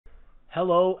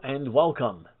Hello and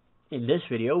welcome. In this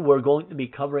video, we're going to be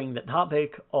covering the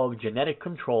topic of genetic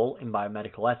control in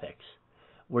biomedical ethics.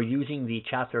 We're using the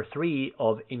Chapter 3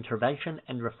 of Intervention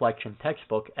and Reflection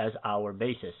textbook as our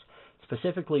basis.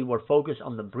 Specifically, we're focused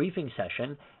on the briefing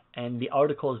session and the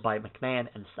articles by McMahan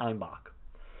and Steinbock.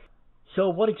 So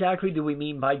what exactly do we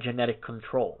mean by genetic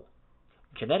control?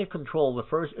 Genetic control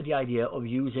refers to the idea of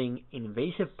using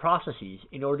invasive processes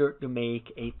in order to make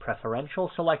a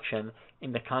preferential selection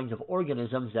in the kinds of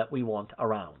organisms that we want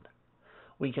around.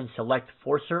 We can select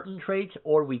for certain traits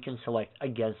or we can select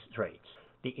against traits.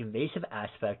 The invasive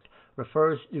aspect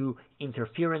refers to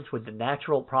interference with the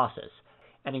natural process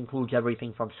and includes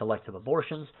everything from selective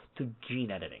abortions to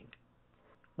gene editing.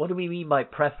 What do we mean by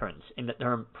preference in the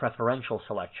term preferential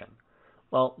selection?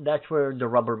 Well, that's where the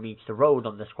rubber meets the road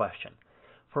on this question.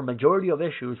 For majority of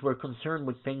issues, we're concerned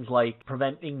with things like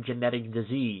preventing genetic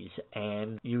disease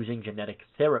and using genetic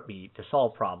therapy to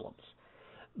solve problems.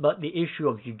 But the issue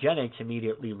of eugenics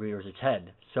immediately rears its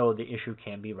head, so the issue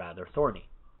can be rather thorny.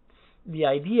 The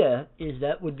idea is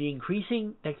that with the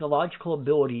increasing technological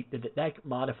ability to detect,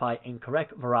 modify, and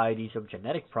correct varieties of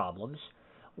genetic problems,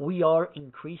 we are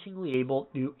increasingly able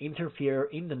to interfere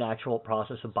in the natural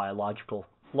process of biological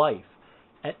life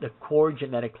at the core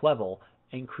genetic level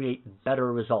and create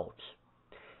better results.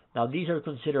 Now, these are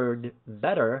considered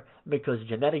better because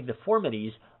genetic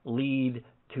deformities lead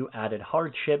to added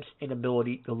hardships,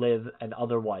 inability to live an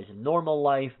otherwise normal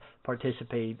life,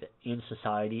 participate in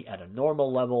society at a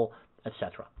normal level,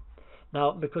 etc.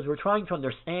 Now, because we're trying to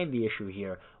understand the issue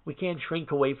here, we can't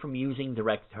shrink away from using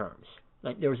direct terms.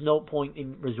 There's no point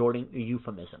in resorting to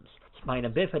euphemisms. Spina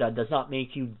bifida does not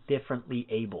make you differently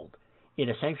abled. It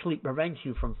essentially prevents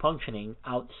you from functioning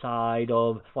outside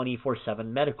of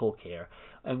 24/7 medical care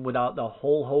and without the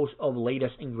whole host of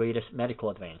latest and greatest medical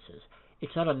advances.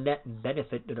 It's not a net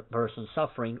benefit to the person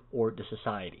suffering or to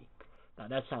society. Now,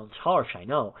 that sounds harsh, I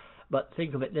know, but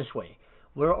think of it this way.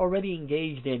 We're already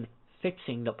engaged in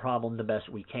fixing the problem the best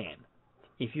we can.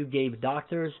 If you gave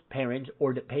doctors, parents,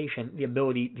 or the patient the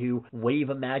ability to wave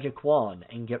a magic wand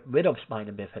and get rid of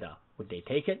spina bifida, would they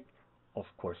take it? Of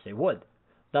course they would.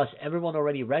 Thus, everyone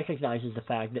already recognizes the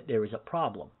fact that there is a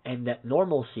problem, and that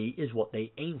normalcy is what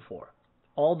they aim for.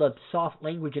 All the soft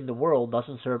language in the world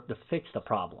doesn't serve to fix the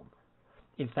problem.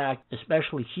 In fact,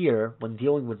 especially here, when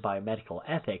dealing with biomedical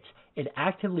ethics, it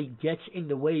actively gets in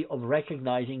the way of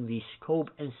recognizing the scope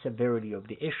and severity of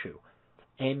the issue.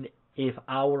 And if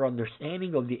our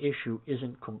understanding of the issue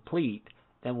isn't complete,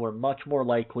 then we're much more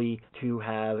likely to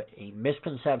have a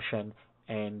misconception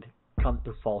and come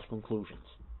to false conclusions.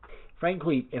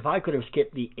 Frankly, if I could have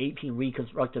skipped the 18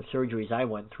 reconstructive surgeries I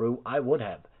went through, I would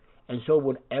have. And so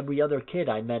would every other kid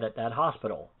I met at that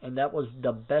hospital. And that was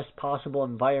the best possible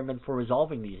environment for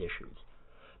resolving these issues.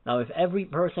 Now, if every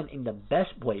person in the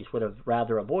best place would have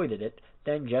rather avoided it,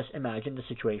 then just imagine the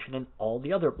situation in all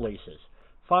the other places.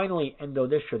 Finally, and though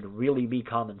this should really be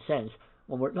common sense,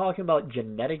 when we're talking about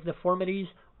genetic deformities,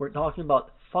 we're talking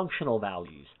about functional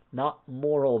values, not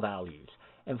moral values.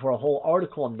 And for a whole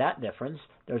article on that difference,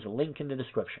 there's a link in the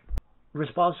description.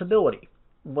 Responsibility.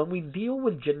 When we deal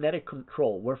with genetic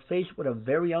control, we're faced with a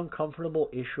very uncomfortable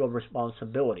issue of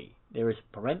responsibility. There is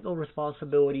parental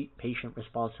responsibility, patient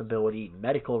responsibility,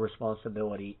 medical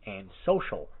responsibility, and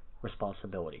social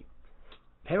responsibility.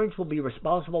 Parents will be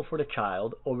responsible for the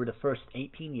child over the first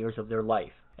 18 years of their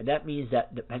life. And that means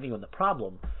that, depending on the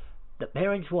problem, the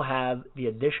parents will have the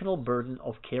additional burden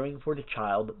of caring for the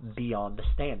child beyond the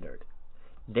standard.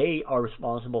 They are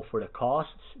responsible for the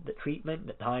costs, the treatment,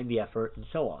 the time, the effort, and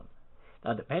so on.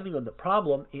 Now, depending on the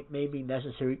problem, it may be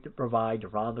necessary to provide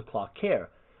around-the-clock care,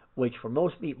 which for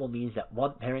most people means that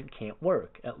one parent can't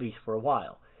work, at least for a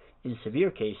while. In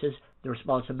severe cases, the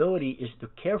responsibility is to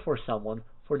care for someone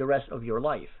for the rest of your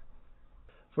life.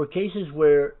 For cases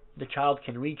where the child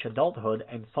can reach adulthood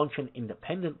and function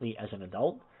independently as an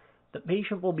adult, the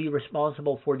patient will be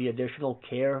responsible for the additional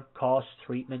care, costs,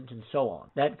 treatment, and so on.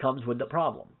 That comes with the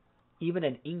problem. Even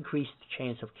an increased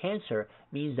chance of cancer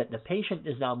means that the patient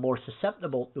is now more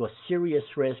susceptible to a serious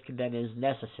risk than is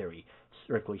necessary,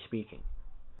 strictly speaking.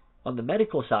 On the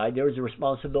medical side, there is a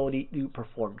responsibility to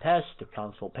perform tests, to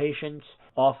counsel patients.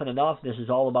 Often enough, this is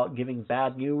all about giving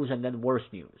bad news and then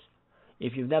worse news.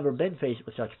 If you've never been faced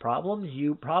with such problems,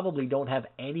 you probably don't have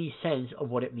any sense of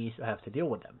what it means to have to deal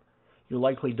with them. You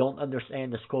likely don't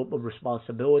understand the scope of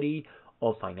responsibility,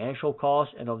 of financial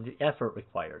costs, and of the effort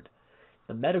required.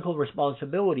 The medical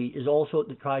responsibility is also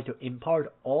to try to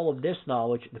impart all of this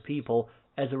knowledge to people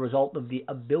as a result of the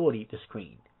ability to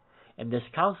screen. And this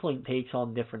counseling takes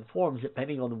on different forms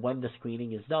depending on when the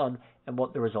screening is done and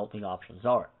what the resulting options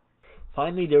are.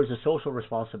 Finally, there is a social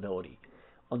responsibility.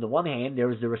 On the one hand,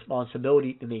 there is the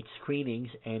responsibility to make screenings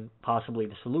and possibly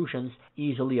the solutions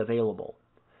easily available.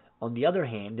 On the other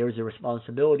hand, there is a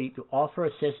responsibility to offer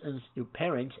assistance to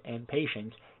parents and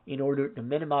patients in order to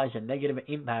minimize the negative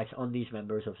impacts on these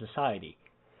members of society.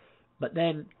 But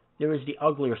then, there is the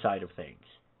uglier side of things.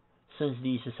 Since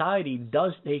the society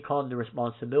does take on the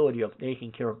responsibility of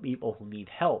taking care of people who need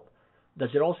help,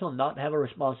 does it also not have a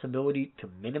responsibility to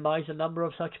minimize the number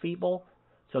of such people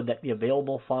so that the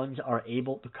available funds are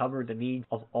able to cover the needs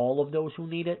of all of those who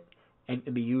need it and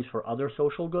to be used for other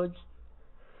social goods?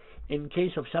 In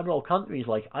case of several countries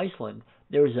like Iceland,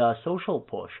 there is a social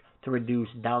push to reduce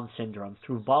Down syndrome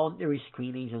through voluntary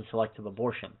screenings and selective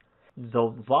abortion.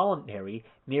 Though voluntary,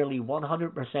 nearly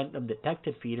 100% of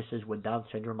detected fetuses with Down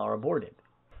syndrome are aborted.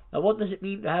 Now, what does it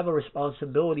mean to have a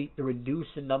responsibility to reduce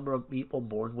the number of people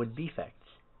born with defects?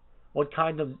 What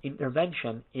kind of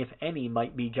intervention, if any,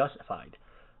 might be justified?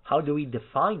 How do we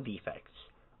define defects?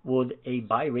 Would a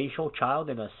biracial child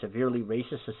in a severely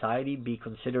racist society be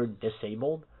considered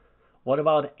disabled? What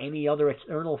about any other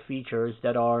external features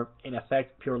that are, in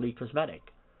effect, purely cosmetic?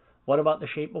 What about the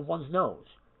shape of one's nose?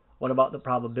 What about the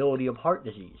probability of heart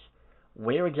disease?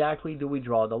 Where exactly do we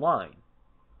draw the line?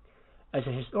 As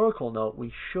a historical note,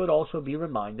 we should also be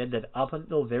reminded that up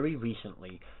until very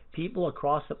recently, people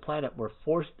across the planet were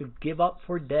forced to give up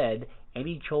for dead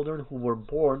any children who were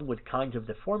born with kinds of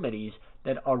deformities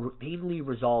that are routinely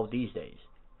resolved these days.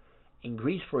 In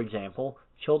Greece, for example,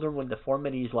 children with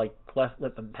deformities like cleft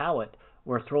lip and palate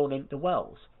were thrown into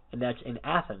wells, and that's in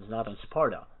Athens, not in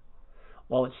Sparta.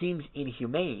 While it seems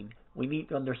inhumane, we need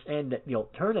to understand that the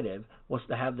alternative was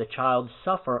to have the child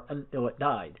suffer until it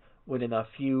died, within a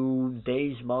few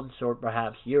days, months, or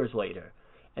perhaps years later.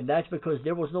 And that's because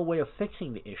there was no way of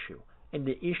fixing the issue, and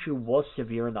the issue was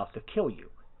severe enough to kill you.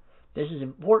 This is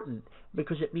important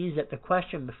because it means that the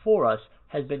question before us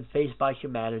has been faced by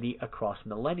humanity across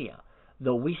millennia,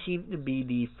 though we seem to be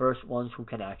the first ones who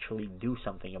can actually do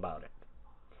something about it.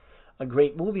 A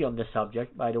great movie on this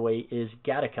subject, by the way, is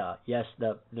Gattaca. Yes,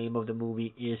 the name of the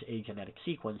movie is a genetic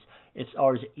sequence. It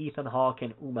stars Ethan Hawke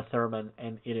and Uma Thurman,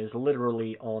 and it is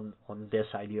literally on this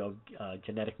idea of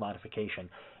genetic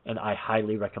modification, and I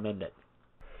highly recommend it.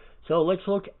 So let's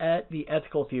look at the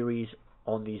ethical theories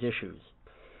on these issues.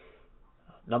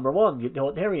 Number one,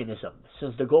 utilitarianism.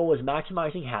 Since the goal is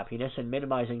maximizing happiness and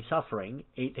minimizing suffering,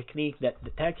 a technique that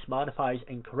detects, modifies,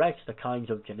 and corrects the kinds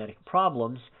of genetic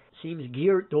problems seems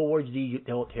geared towards the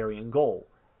utilitarian goal.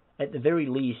 At the very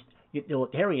least,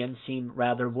 utilitarians seem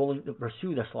rather willing to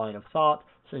pursue this line of thought,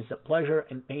 since the pleasure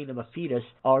and pain of a fetus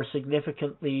are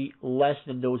significantly less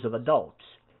than those of adults.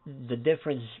 The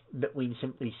difference between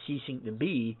simply ceasing to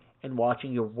be and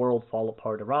watching your world fall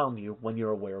apart around you when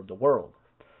you're aware of the world.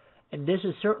 And this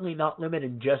is certainly not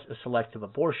limited just to selective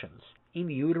abortions. In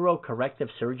utero corrective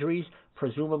surgeries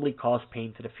presumably cause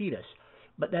pain to the fetus,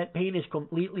 but that pain is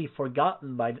completely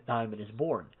forgotten by the time it is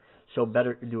born, so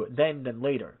better to do it then than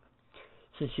later.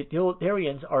 Since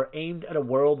utilitarians are aimed at a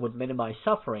world with minimized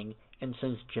suffering, and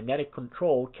since genetic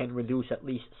control can reduce at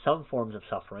least some forms of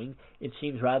suffering, it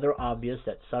seems rather obvious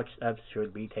that such steps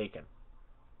should be taken.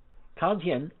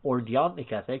 Kantian, or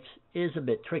deontic ethics, is a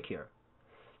bit trickier.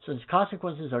 Since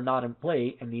consequences are not in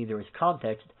play, and neither is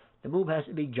context, the move has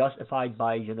to be justified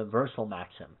by a universal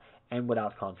maxim, and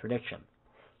without contradiction.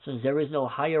 Since there is no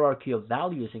hierarchy of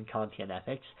values in Kantian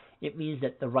ethics, it means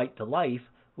that the right to life,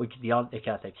 which deontic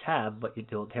ethics have but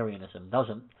utilitarianism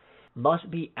doesn't,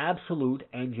 must be absolute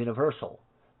and universal,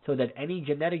 so that any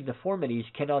genetic deformities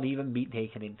cannot even be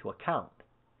taken into account.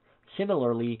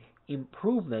 Similarly,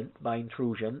 improvement by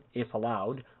intrusion, if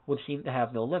allowed, would seem to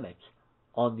have no limits.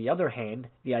 On the other hand,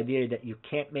 the idea that you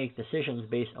can't make decisions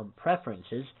based on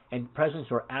preferences, and presence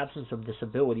or absence of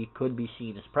disability could be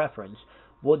seen as preference,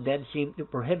 would then seem to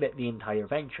prohibit the entire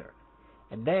venture.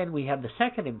 And then we have the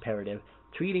second imperative,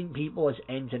 treating people as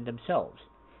ends in themselves.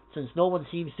 Since no one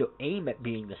seems to aim at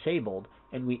being disabled,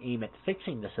 and we aim at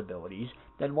fixing disabilities,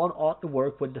 then one ought to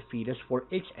work with the fetus for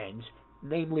its ends,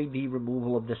 namely the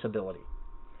removal of disability.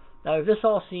 Now, if this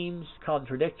all seems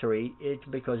contradictory, it's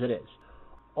because it is.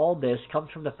 All this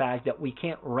comes from the fact that we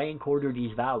can't rank order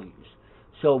these values.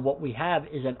 So what we have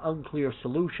is an unclear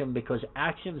solution because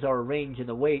axioms are arranged in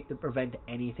a way to prevent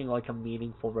anything like a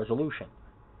meaningful resolution.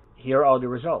 Here are the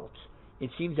results. It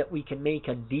seems that we can make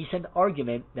a decent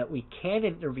argument that we can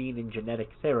intervene in genetic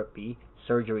therapy,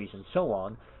 surgeries, and so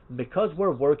on, because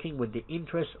we're working with the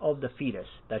interests of the fetus,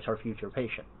 that's our future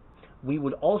patient. We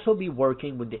would also be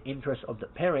working with the interests of the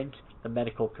parents, the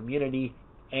medical community,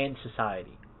 and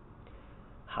society.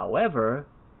 However,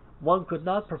 one could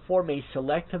not perform a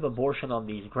selective abortion on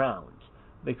these grounds.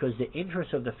 because the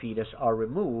interests of the fetus are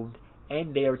removed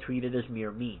and they are treated as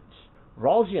mere means.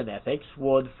 Rawlsian ethics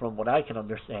would, from what I can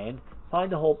understand,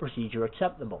 find the whole procedure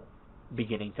acceptable,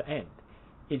 beginning to end.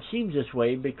 It seems this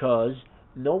way because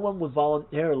no one would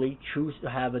voluntarily choose to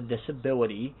have a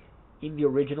disability in the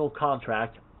original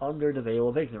contract under the veil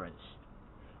of ignorance.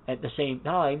 At the same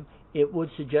time, it would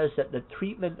suggest that the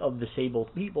treatment of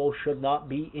disabled people should not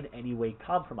be in any way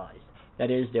compromised. That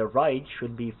is, their rights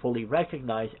should be fully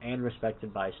recognized and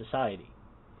respected by society.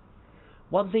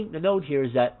 One thing to note here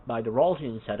is that by the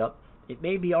Rawlsian setup, it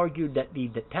may be argued that the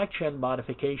detection,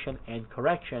 modification, and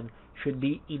correction should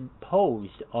be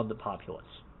imposed on the populace.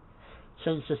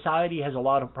 Since society has a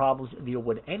lot of problems to deal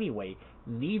with anyway,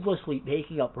 needlessly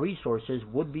taking up resources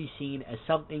would be seen as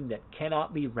something that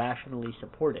cannot be rationally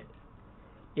supported.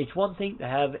 It's one thing to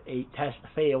have a test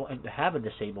fail and to have a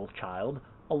disabled child,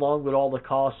 along with all the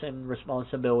costs and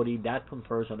responsibility that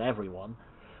confers on everyone,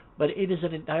 but it is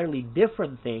an entirely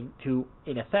different thing to,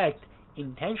 in effect,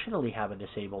 intentionally have a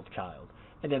disabled child,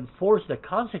 and then force the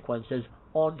consequences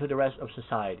onto the rest of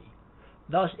society.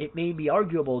 Thus, it may be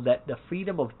arguable that the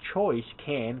freedom of choice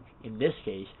can, in this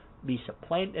case, be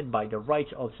supplanted by the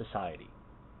rights of society.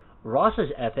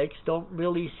 Ross's ethics don't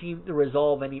really seem to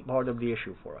resolve any part of the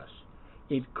issue for us.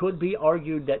 It could be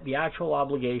argued that the actual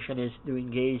obligation is to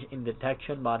engage in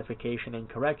detection, modification, and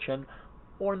correction,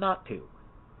 or not to.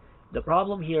 The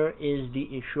problem here is the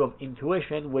issue of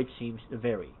intuition, which seems to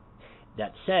vary.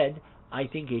 That said, I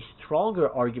think a stronger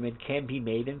argument can be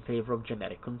made in favor of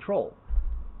genetic control.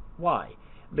 Why?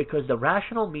 Because the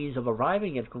rational means of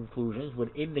arriving at conclusions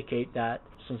would indicate that,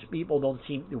 since people don't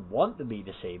seem to want to be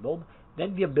disabled,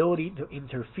 then the ability to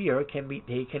interfere can be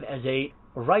taken as a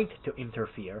right to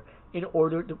interfere in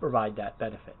order to provide that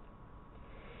benefit.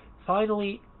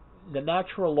 Finally, the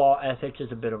natural law ethics is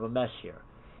a bit of a mess here.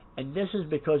 And this is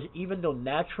because even though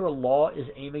natural law is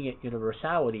aiming at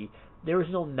universality, there is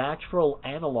no natural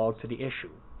analog to the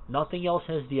issue. Nothing else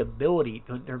has the ability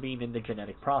to intervene in the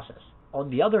genetic process. On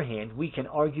the other hand, we can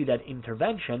argue that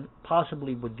intervention,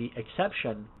 possibly with the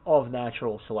exception of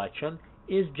natural selection,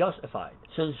 is justified.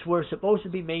 Since we're supposed to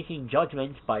be making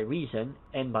judgments by reason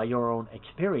and by your own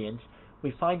experience,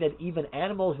 we find that even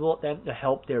animals will attempt to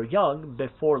help their young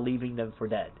before leaving them for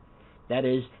dead. That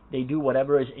is, they do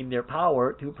whatever is in their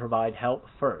power to provide help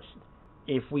first.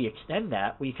 If we extend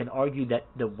that, we can argue that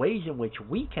the ways in which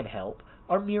we can help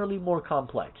are merely more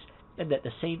complex, and that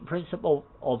the same principle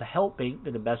of helping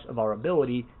to the best of our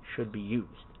ability should be used.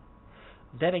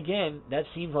 Then again, that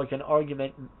seems like an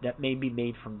argument that may be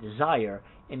made from desire,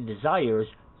 and desires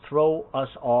throw us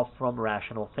off from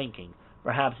rational thinking.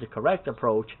 Perhaps the correct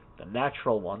approach, the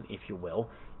natural one, if you will,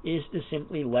 is to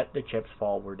simply let the chips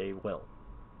fall where they will.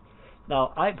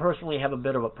 Now, I personally have a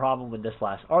bit of a problem with this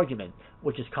last argument,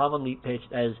 which is commonly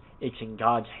pitched as it's in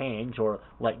God's hands or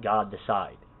let God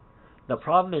decide. The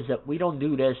problem is that we don't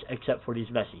do this except for these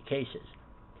messy cases.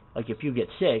 Like if you get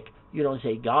sick, you don't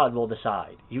say God will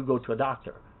decide. You go to a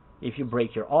doctor. If you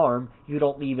break your arm, you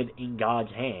don't leave it in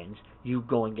God's hands. You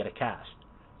go and get a cast.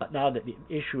 But now that the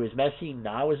issue is messy,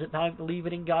 now is the time to leave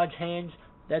it in God's hands?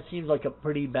 That seems like a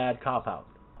pretty bad cop-out.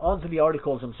 On to the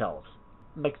articles themselves.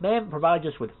 McMahan provides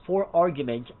us with 4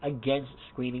 arguments against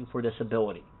screening for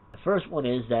disability. The first one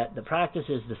is that the practice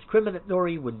is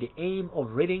discriminatory with the aim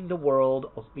of ridding the world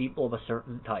of people of a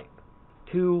certain type.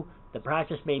 2, the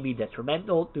practice may be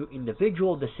detrimental to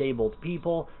individual disabled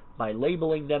people by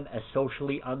labeling them as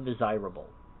socially undesirable.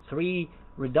 3,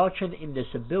 reduction in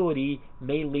disability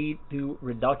may lead to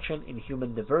reduction in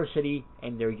human diversity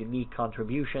and their unique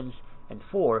contributions. And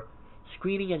 4,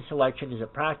 screening and selection is a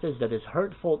practice that is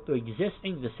hurtful to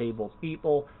existing disabled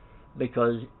people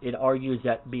because it argues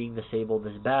that being disabled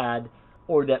is bad,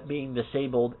 or that being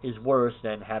disabled is worse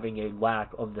than having a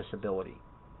lack of disability.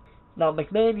 Now,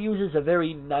 McMahan uses a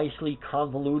very nicely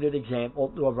convoluted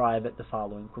example to arrive at the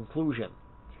following conclusion.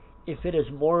 If it is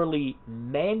morally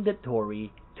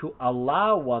mandatory to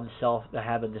allow oneself to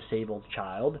have a disabled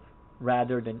child,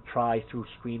 rather than try through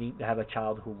screening to have a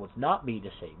child who would not be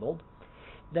disabled,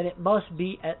 then it must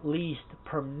be at least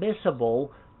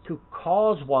permissible to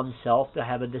cause oneself to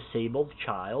have a disabled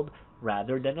child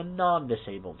rather than a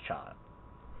non-disabled child.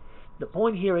 The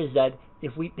point here is that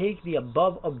if we take the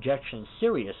above objection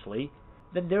seriously,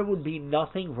 then there would be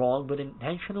nothing wrong with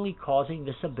intentionally causing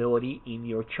disability in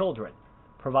your children,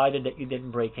 provided that you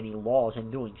didn't break any laws in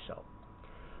doing so.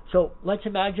 So let's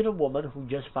imagine a woman who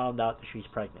just found out that she's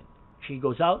pregnant. She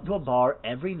goes out to a bar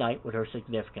every night with her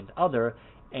significant other,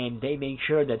 and they make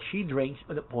sure that she drinks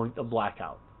to the point of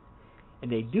blackout.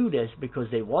 And they do this because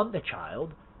they want the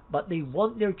child, but they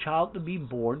want their child to be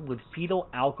born with fetal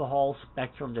alcohol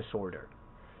spectrum disorder.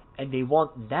 And they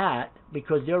want that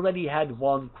because they already had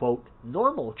one, quote,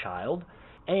 normal child,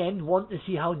 and want to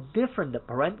see how different the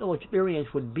parental experience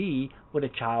would be with a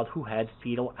child who had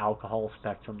fetal alcohol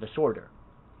spectrum disorder.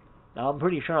 Now, I'm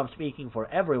pretty sure I'm speaking for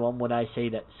everyone when I say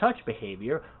that such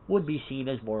behavior would be seen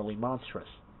as morally monstrous.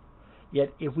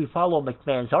 Yet, if we follow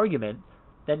McMahan's argument,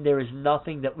 then there is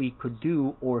nothing that we could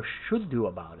do or should do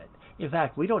about it. In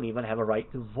fact, we don't even have a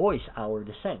right to voice our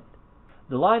dissent.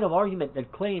 The line of argument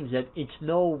that claims that it's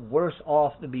no worse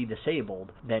off to be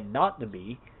disabled than not to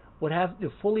be would have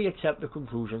to fully accept the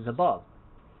conclusions above.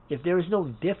 If there is no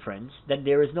difference, then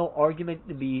there is no argument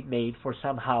to be made for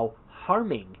somehow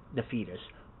harming the fetus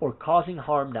or causing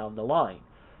harm down the line.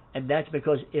 And that's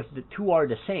because if the two are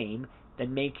the same,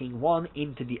 then making one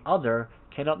into the other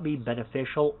cannot be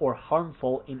beneficial or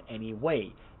harmful in any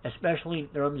way, especially in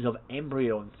terms of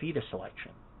embryo and fetus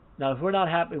selection. Now, if we're not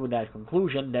happy with that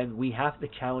conclusion, then we have to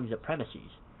challenge the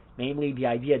premises, namely the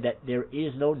idea that there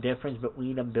is no difference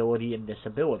between ability and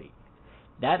disability.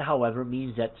 That, however,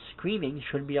 means that screening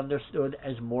should be understood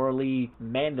as morally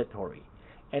mandatory,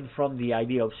 and from the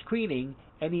idea of screening,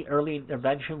 any early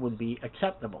intervention would be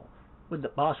acceptable, with the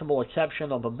possible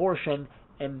exception of abortion,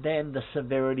 and then the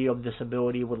severity of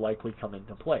disability would likely come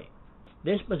into play.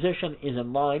 This position is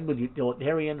in line with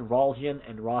utilitarian, Rawlsian,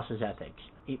 and Ross's ethics.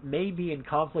 It may be in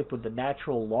conflict with the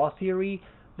natural law theory,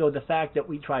 though the fact that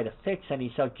we try to fix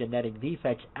any such genetic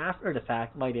defects after the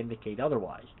fact might indicate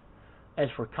otherwise. As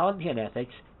for Kantian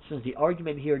ethics, since the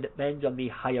argument here depends on the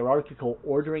hierarchical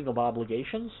ordering of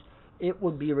obligations, it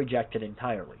would be rejected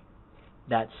entirely.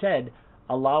 That said,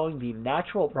 allowing the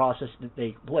natural process to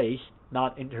take place,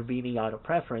 not intervening out of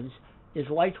preference, is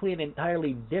likely an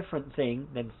entirely different thing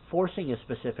than forcing a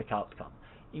specific outcome,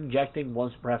 injecting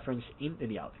one's preference into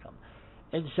the outcome.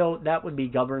 And so that would be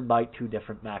governed by two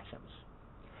different maxims.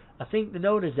 A thing to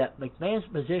note is that McMahan's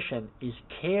position is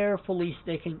carefully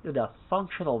sticking to the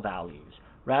functional values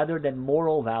rather than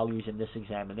moral values in this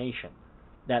examination.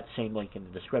 That same link in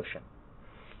the description.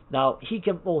 Now, he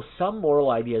can pull some moral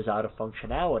ideas out of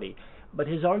functionality, but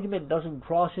his argument doesn't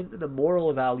cross into the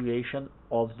moral evaluation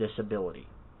of disability.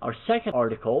 Our second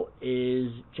article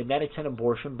is Genetics and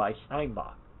Abortion by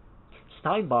Steinbock.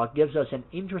 Steinbock gives us an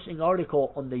interesting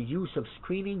article on the use of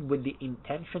screening with the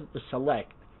intention to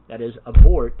select, that is,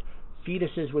 abort,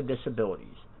 fetuses with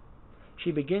disabilities.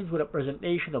 She begins with a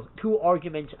presentation of two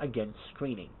arguments against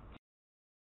screening.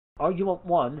 Argument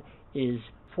 1 is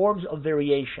forms of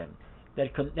variation,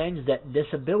 that contends that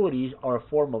disabilities are a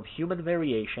form of human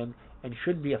variation and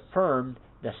should be affirmed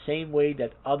the same way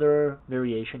that other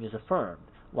variation is affirmed,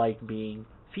 like being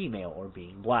female or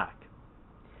being black.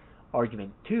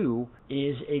 Argument 2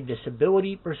 is a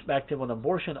disability perspective on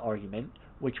abortion argument,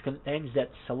 which contends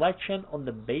that selection on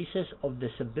the basis of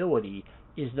disability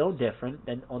is no different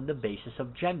than on the basis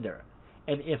of gender,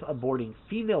 and if aborting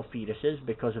female fetuses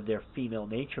because of their female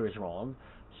nature is wrong,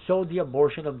 so the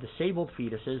abortion of disabled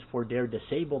fetuses for their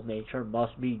disabled nature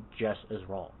must be just as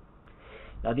wrong.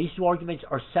 Now, these two arguments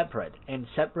are separate, and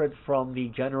separate from the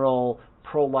general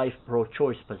pro-life,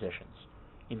 pro-choice positions.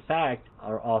 In fact,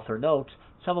 our author notes,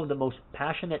 some of the most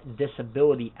passionate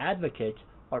disability advocates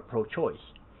are pro-choice,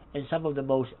 and some of the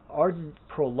most ardent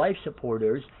pro-life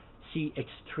supporters see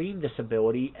extreme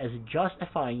disability as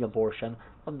justifying abortion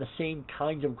on the same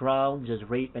kinds of grounds as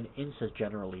rape and incest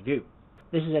generally do.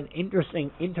 This is an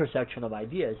interesting intersection of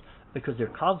ideas because their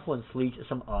confluence leads to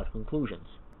some odd conclusions.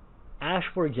 Ash,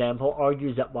 for example,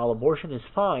 argues that while abortion is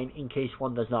fine in case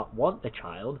one does not want the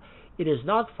child, it is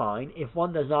not fine if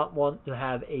one does not want to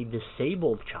have a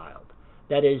disabled child.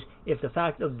 That is, if the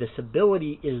fact of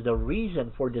disability is the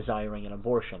reason for desiring an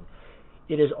abortion,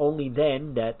 it is only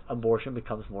then that abortion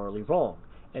becomes morally wrong.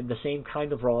 And the same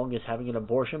kind of wrong is having an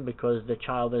abortion because the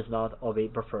child is not of a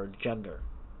preferred gender.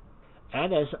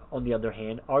 Annes, on the other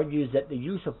hand, argues that the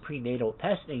use of prenatal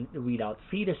testing to weed out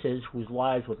fetuses whose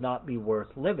lives would not be worth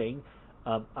living,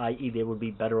 i.e. they would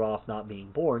be better off not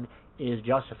being born, is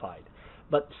justified.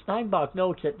 But Steinbock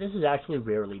notes that this is actually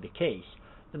rarely the case.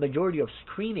 The majority of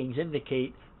screenings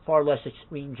indicate far less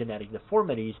extreme genetic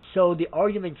deformities, so the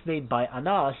arguments made by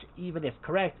Annes, even if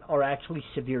correct, are actually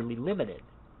severely limited.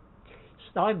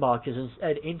 Steinbock is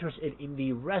instead interested in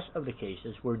the rest of the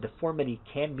cases where deformity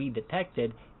can be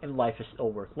detected and life is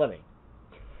still worth living.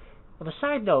 On a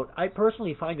side note, I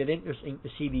personally find it interesting to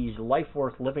see these life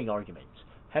worth living arguments.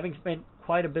 Having spent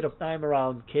quite a bit of time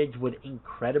around kids with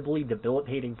incredibly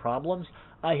debilitating problems,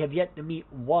 I have yet to meet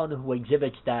one who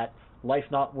exhibits that life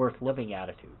not worth living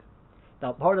attitude.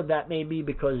 Now, part of that may be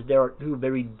because there are two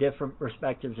very different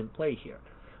perspectives in play here.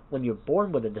 When you're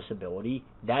born with a disability,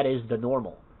 that is the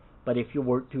normal. But if you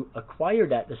were to acquire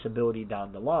that disability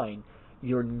down the line,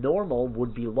 your normal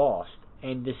would be lost,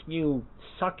 and this new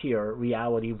suckier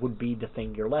reality would be the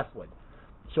thing you're left with.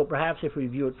 So perhaps if we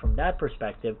view it from that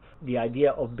perspective, the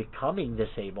idea of becoming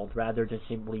disabled rather than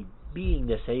simply being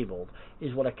disabled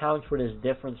is what accounts for this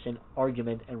difference in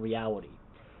argument and reality.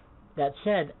 That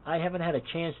said, I haven't had a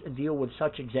chance to deal with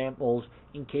such examples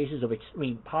in cases of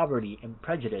extreme poverty and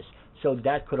prejudice, so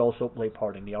that could also play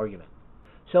part in the argument.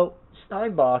 So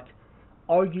Steinbock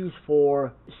argues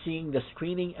for seeing the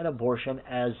screening and abortion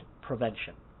as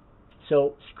prevention.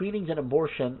 So screenings and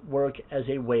abortion work as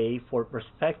a way for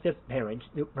prospective parents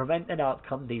to prevent an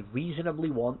outcome they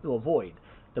reasonably want to avoid,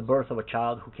 the birth of a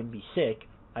child who can be sick,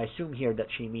 I assume here that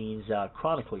she means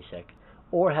chronically sick,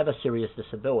 or have a serious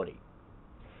disability.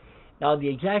 Now, the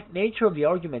exact nature of the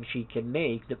argument she can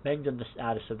make depends on the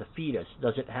status of the fetus.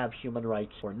 Does it have human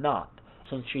rights or not?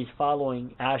 Since she's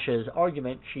following Ash's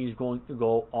argument, she's going to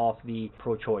go off the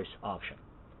pro-choice option.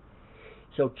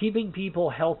 So keeping people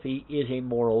healthy is a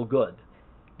moral good.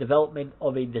 Development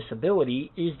of a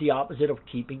disability is the opposite of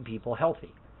keeping people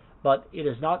healthy. But it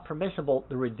is not permissible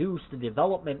to reduce the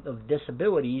development of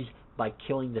disabilities by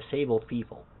killing disabled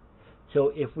people.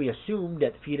 So if we assume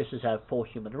that fetuses have full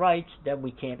human rights, then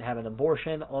we can't have an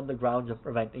abortion on the grounds of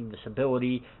preventing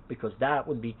disability, because that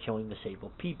would be killing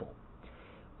disabled people.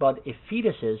 But if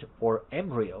fetuses, or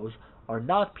embryos, are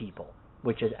not people,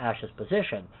 which is Ash's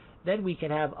position, then we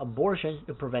can have abortions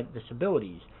to prevent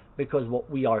disabilities, because what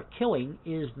we are killing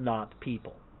is not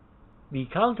people. The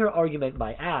counter-argument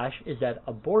by Ash is that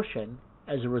abortion,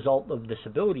 as a result of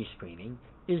disability screening,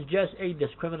 is just a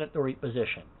discriminatory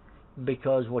position,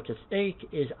 because what's at stake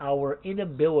is our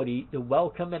inability to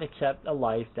welcome and accept a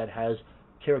life that has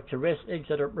characteristics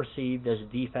that are perceived as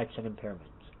defects and impairments.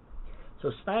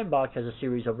 So Steinbock has a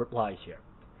series of replies here.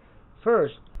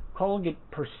 First, calling it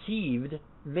perceived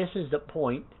misses the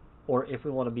point, or if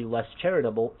we want to be less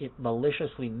charitable, it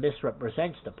maliciously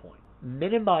misrepresents the point.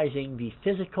 Minimizing the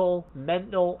physical,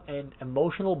 mental, and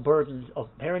emotional burdens of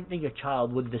parenting a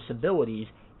child with disabilities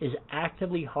is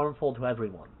actively harmful to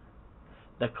everyone.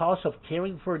 The cost of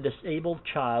caring for a disabled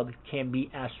child can be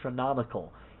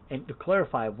astronomical, and to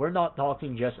clarify, we're not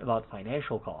talking just about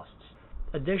financial costs.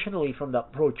 Additionally, from the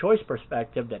pro-choice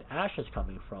perspective that Ash is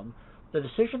coming from, the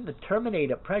decision to terminate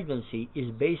a pregnancy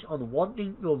is based on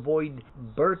wanting to avoid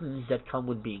burdens that come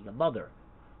with being a mother,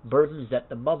 burdens that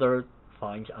the mother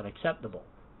finds unacceptable.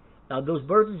 Now, those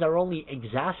burdens are only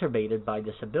exacerbated by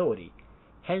disability.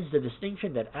 Hence, the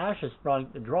distinction that Ash is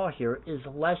trying to draw here is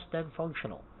less than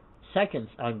functional. Second,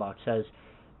 Steinbock says,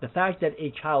 the fact that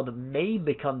a child may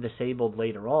become disabled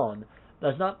later on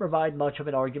does not provide much of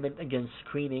an argument against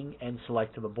screening and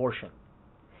selective abortion.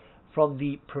 From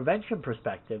the prevention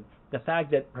perspective, the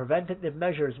fact that preventative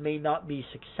measures may not be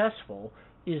successful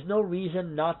is no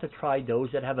reason not to try those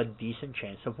that have a decent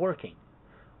chance of working.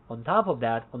 On top of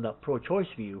that, on the pro-choice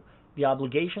view, the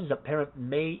obligations a parent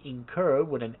may incur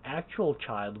with an actual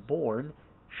child born,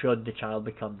 should the child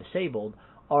become disabled,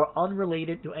 are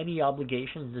unrelated to any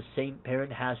obligations the same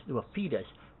parent has to a fetus,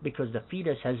 because the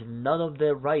fetus has none of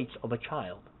the rights of a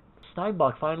child.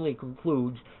 Steinbock finally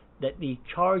concludes that the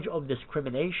charge of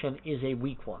discrimination is a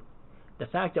weak one. The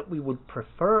fact that we would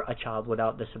prefer a child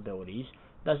without disabilities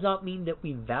does not mean that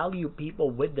we value people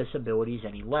with disabilities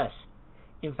any less.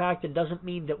 In fact, it doesn't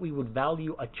mean that we would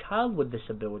value a child with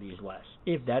disabilities less,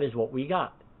 if that is what we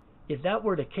got. If that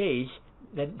were the case,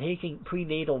 then taking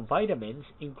prenatal vitamins,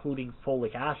 including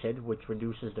folic acid, which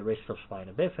reduces the risk of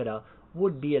spina bifida,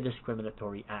 would be a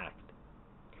discriminatory act.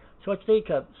 So let's take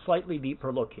a slightly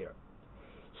deeper look here.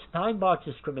 Steinbock's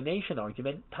discrimination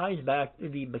argument ties back to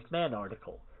the McMahan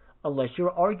article. Unless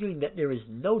you're arguing that there is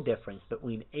no difference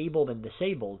between able and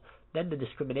disabled, then the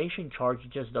discrimination charge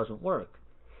just doesn't work.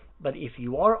 But if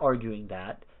you are arguing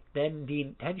that, then the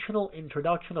intentional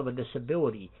introduction of a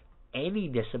disability, any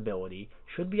disability,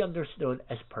 should be understood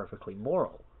as perfectly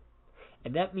moral.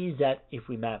 And that means that if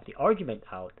we map the argument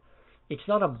out, it's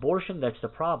not abortion that's the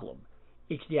problem.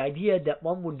 It's the idea that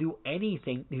one would do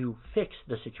anything to fix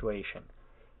the situation.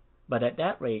 But at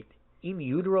that rate, in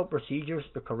utero procedures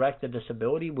to correct the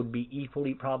disability would be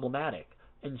equally problematic,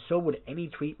 and so would any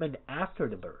treatment after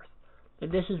the birth.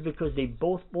 And this is because they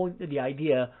both point to the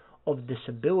idea of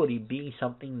disability being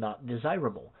something not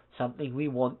desirable, something we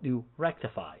want to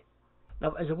rectify.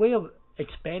 Now, as a way of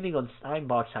expanding on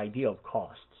Steinbock's idea of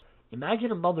costs,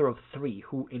 imagine a mother of 3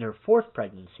 who, in her 4th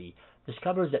pregnancy,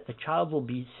 discovers that the child will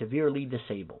be severely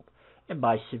disabled. And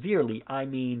by severely, I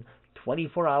mean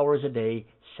 24 hours a day,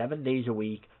 7 days a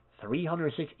week,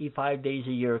 365 days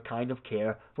a year kind of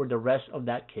care for the rest of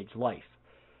that kid's life.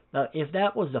 Now, if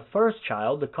that was the first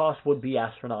child, the cost would be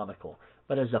astronomical.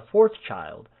 But as the 4th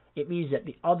child, it means that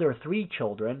the other 3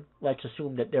 children, let's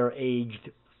assume that they're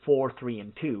aged 4, 3,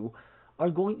 and 2, are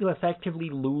going to effectively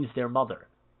lose their mother.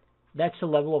 That's the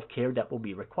level of care that will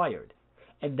be required.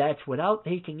 And that's without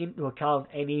taking into account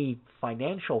any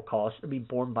financial costs to be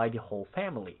borne by the whole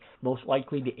family. Most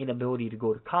likely the inability to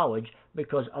go to college,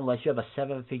 because unless you have a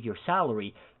 7-figure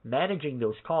salary, managing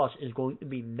those costs is going to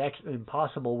be next to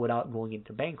impossible without going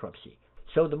into bankruptcy.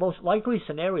 So the most likely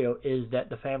scenario is that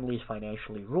the family is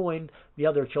financially ruined, the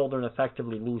other children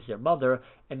effectively lose their mother,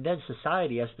 and then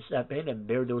society has to step in and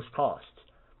bear those costs.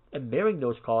 And bearing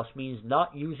those costs means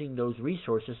not using those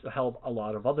resources to help a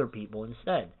lot of other people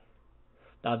instead.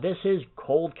 Now this is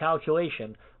cold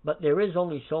calculation, but there is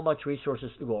only so much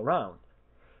resources to go around.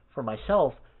 For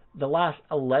myself, the last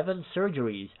 11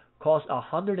 surgeries cost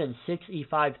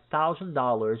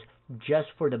 $165,000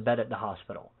 just for the bed at the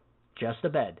hospital. Just the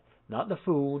bed. Not the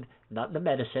food, not the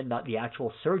medicine, not the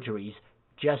actual surgeries,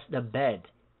 just the bed.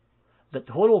 The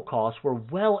total costs were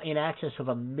well in excess of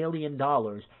 $1 million,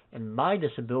 and my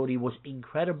disability was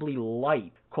incredibly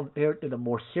light compared to the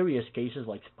more serious cases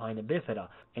like spina bifida,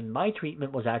 and my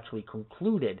treatment was actually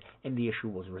concluded and the issue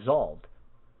was resolved.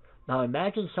 Now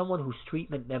imagine someone whose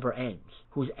treatment never ends,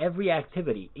 whose every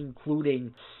activity,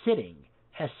 including sitting,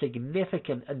 has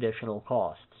significant additional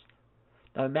costs.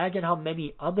 Now imagine how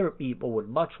many other people with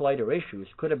much lighter issues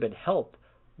could have been helped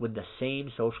with the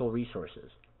same social resources.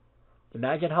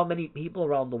 Imagine how many people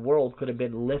around the world could have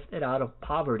been lifted out of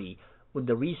poverty with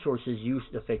the resources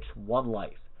used to fix one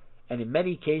life, and in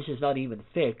many cases not even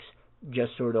fix,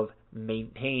 just sort of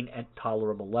maintain at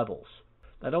tolerable levels.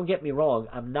 Now don't get me wrong,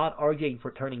 I'm not arguing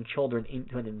for turning children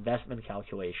into an investment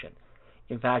calculation.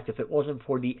 In fact, if it wasn't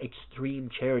for the extreme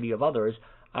charity of others,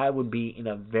 I would be in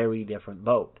a very different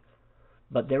boat.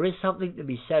 But there is something to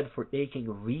be said for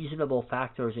taking reasonable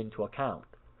factors into account.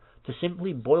 To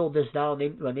simply boil this down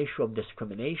into an issue of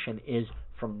discrimination is,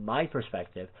 from my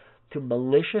perspective, to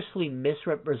maliciously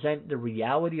misrepresent the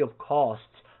reality of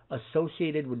costs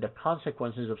associated with the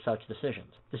consequences of such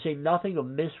decisions. To say nothing of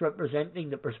misrepresenting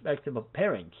the perspective of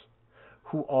parents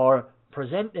who are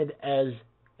presented as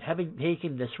having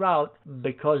taken this route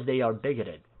because they are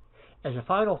bigoted. As a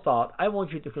final thought, I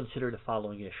want you to consider the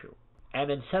following issue.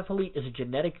 Anencephaly is a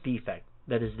genetic defect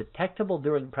that is detectable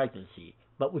during pregnancy,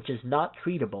 but which is not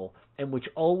treatable and which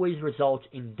always results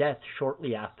in death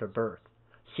shortly after birth.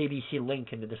 CDC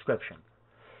link in the description.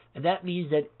 And that means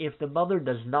that if the mother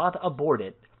does not abort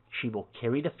it, she will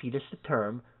carry the fetus to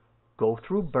term, go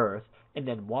through birth, and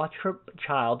then watch her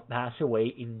child pass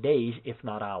away in days, if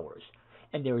not hours.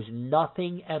 And there is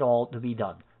nothing at all to be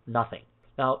done. Nothing.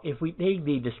 Now, if we take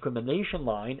the discrimination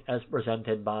line as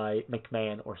presented by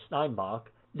McMahan or Steinbock,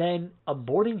 then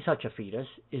aborting such a fetus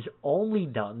is only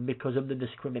done because of the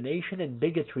discrimination and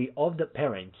bigotry of the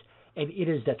parents, and it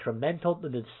is detrimental to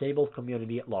the disabled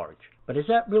community at large. But is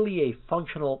that really a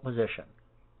functional position?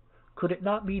 Could it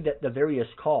not be that the various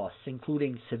costs,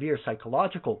 including severe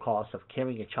psychological costs of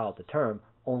carrying a child to term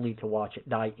only to watch it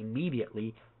die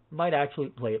immediately, might actually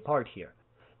play a part here?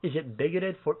 Is it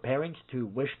bigoted for parents to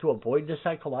wish to avoid the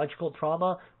psychological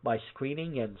trauma by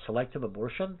screening and selective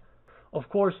abortion? Of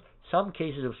course, some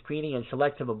cases of screening and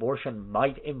selective abortion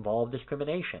might involve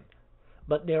discrimination,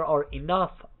 but there are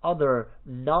enough other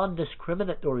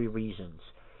non-discriminatory reasons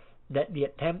that the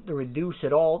attempt to reduce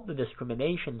it all to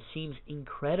discrimination seems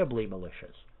incredibly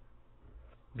malicious.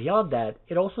 Beyond that,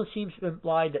 it also seems to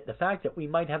imply that the fact that we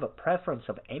might have a preference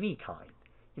of any kind,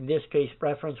 in this case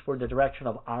preference for the direction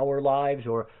of our lives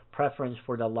or preference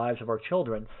for the lives of our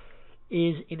children,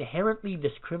 is inherently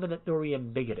discriminatory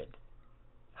and bigoted.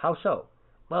 How so?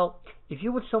 Well, if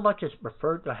you would so much as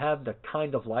prefer to have the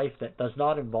kind of life that does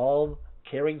not involve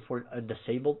caring for a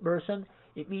disabled person,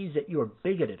 it means that you are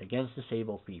bigoted against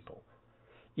disabled people.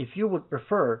 If you would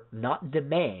prefer, not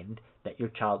demand, that your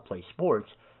child play sports,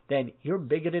 then you're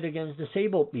bigoted against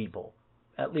disabled people,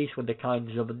 at least with the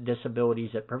kinds of disabilities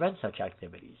that prevent such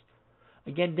activities.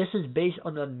 Again, this is based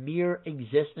on the mere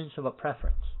existence of a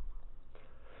preference.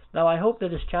 Now, I hope that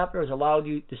this chapter has allowed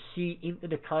you to see into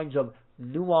the kinds of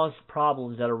nuanced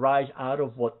problems that arise out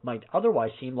of what might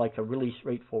otherwise seem like a really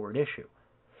straightforward issue.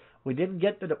 We didn't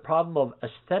get to the problem of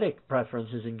aesthetic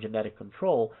preferences in genetic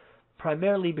control,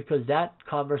 primarily because that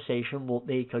conversation will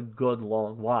take a good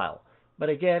long while. But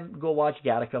again, go watch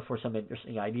Gattaca for some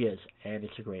interesting ideas, and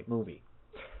it's a great movie.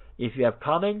 If you have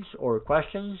comments or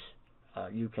questions,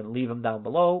 you can leave them down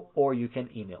below, or you can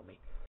email me.